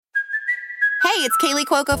Hey, it's Kaylee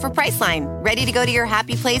Cuoco for Priceline. Ready to go to your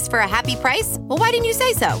happy place for a happy price? Well, why didn't you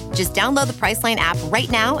say so? Just download the Priceline app right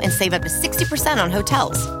now and save up to 60% on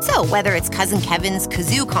hotels. So whether it's Cousin Kevin's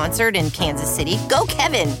Kazoo Concert in Kansas City, go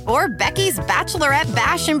Kevin, or Becky's Bachelorette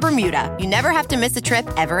Bash in Bermuda, you never have to miss a trip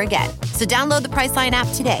ever again. So download the Priceline app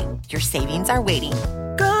today. Your savings are waiting.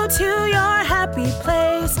 Go to your happy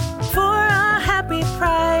place for a happy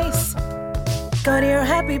price. Go to your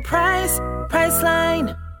happy price,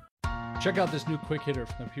 Priceline. Check out this new quick hitter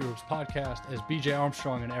from the Heroes podcast as BJ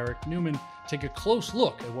Armstrong and Eric Newman take a close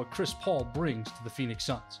look at what Chris Paul brings to the Phoenix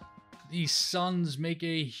Suns. The Suns make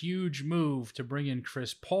a huge move to bring in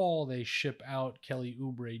Chris Paul. They ship out Kelly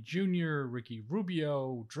Oubre Jr., Ricky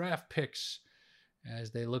Rubio, draft picks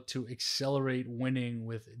as they look to accelerate winning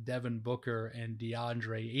with Devin Booker and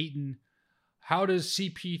DeAndre Ayton. How does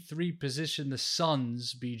CP3 position the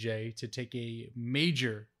Suns, BJ, to take a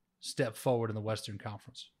major step forward in the Western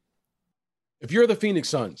Conference? If you're the Phoenix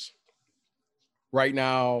Suns, right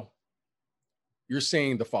now, you're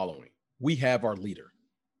saying the following. We have our leader.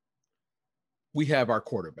 We have our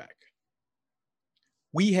quarterback.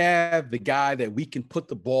 We have the guy that we can put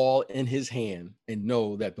the ball in his hand and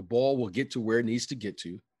know that the ball will get to where it needs to get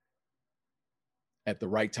to at the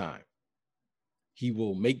right time. He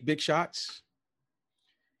will make big shots.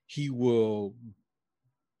 He will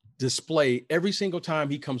display every single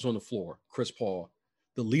time he comes on the floor, Chris Paul,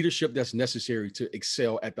 the leadership that's necessary to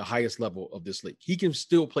excel at the highest level of this league. He can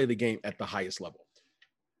still play the game at the highest level.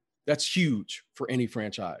 That's huge for any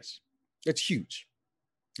franchise. That's huge.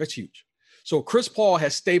 That's huge. So Chris Paul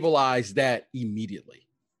has stabilized that immediately.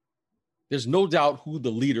 There's no doubt who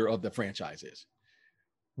the leader of the franchise is.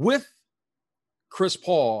 With Chris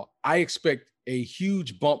Paul, I expect a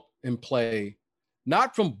huge bump in play,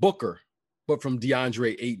 not from Booker, but from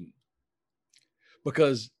DeAndre Ayton.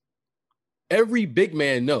 Because every big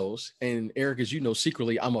man knows, and Eric, as you know,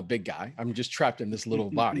 secretly, I'm a big guy. I'm just trapped in this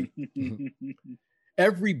little body.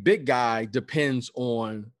 Every big guy depends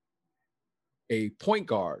on a point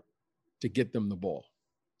guard to get them the ball.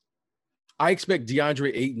 I expect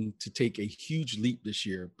DeAndre Ayton to take a huge leap this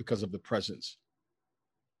year because of the presence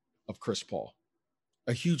of Chris Paul.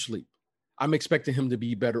 A huge leap. I'm expecting him to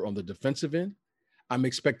be better on the defensive end. I'm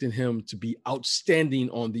expecting him to be outstanding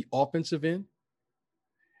on the offensive end.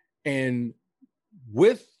 And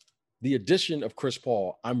with the addition of Chris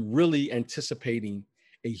Paul, I'm really anticipating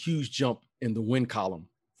a huge jump in the win column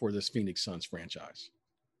for this Phoenix Suns franchise.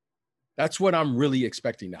 That's what I'm really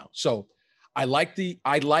expecting now. So I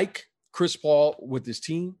like Chris Paul with his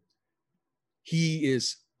team. He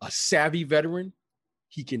is a savvy veteran.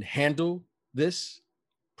 He can handle this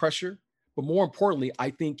pressure. But more importantly, I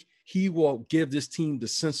think he will give this team the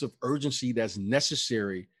sense of urgency that's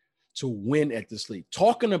necessary to win at this league.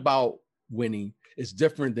 Talking about winning is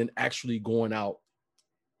different than actually going out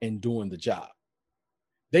and doing the job.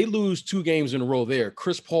 They lose 2 games in a row there.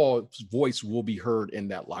 Chris Paul's voice will be heard in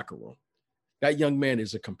that locker room. That young man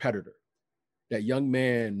is a competitor. That young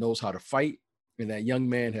man knows how to fight. And that young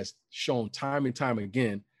man has shown time and time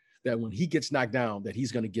again that when he gets knocked down, that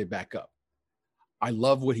he's going to get back up. I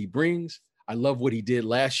love what he brings. I love what he did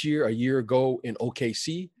last year, a year ago in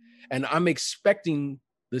OKC. And I'm expecting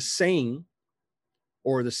the same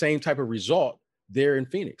type of result there in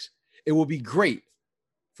Phoenix. It will be great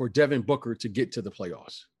for Devin Booker to get to the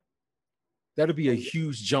playoffs. That'll be a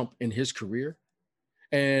huge jump in his career.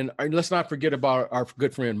 And let's not forget about our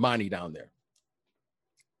good friend Monty down there,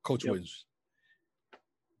 Coach Williams.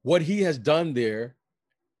 What he has done there,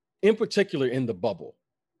 in particular in the bubble,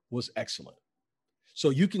 was excellent. So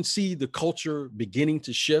you can see the culture beginning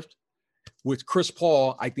to shift. With Chris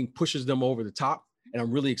Paul, I think pushes them over the top. And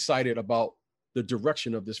I'm really excited about the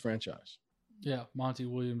direction of this franchise. Yeah, Monty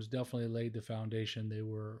Williams definitely laid the foundation. They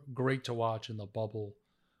were great to watch in the bubble.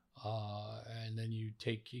 And then you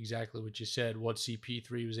take exactly what you said, what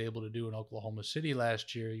CP3 was able to do in Oklahoma City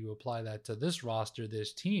last year. You apply that to this roster,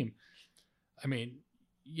 this team. I mean,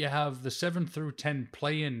 you have the 7 through 10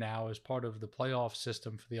 play-in now as part of the playoff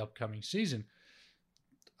system for the upcoming season.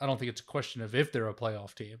 I don't think it's a question of if they're a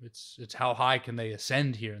playoff team. It's how high can they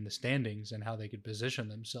ascend here in the standings and how they could position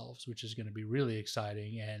themselves, which is going to be really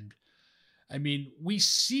exciting. And I mean, we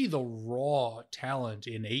see the raw talent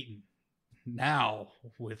in Ayton now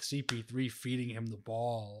with CP3 feeding him the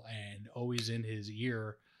ball and always in his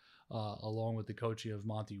ear, along with the coaching of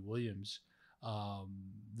Monty Williams.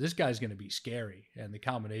 This guy's going to be scary. And the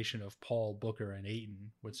combination of Paul, Booker, and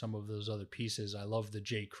Ayton with some of those other pieces. I love the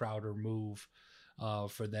Jay Crowder move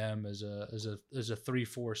for them as a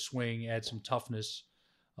 3-4 swing, add some toughness,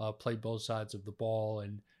 play both sides of the ball.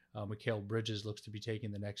 And Mikal Bridges looks to be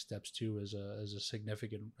taking the next steps too as a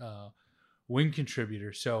significant win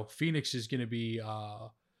contributor. So Phoenix is going to be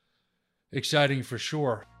exciting for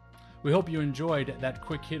sure. We hope you enjoyed that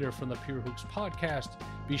quick hitter from the Pure Hoops podcast.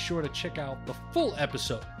 Be sure to check out the full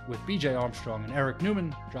episode with BJ Armstrong and Eric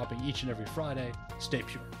Newman, dropping each and every Friday. Stay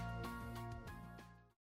pure.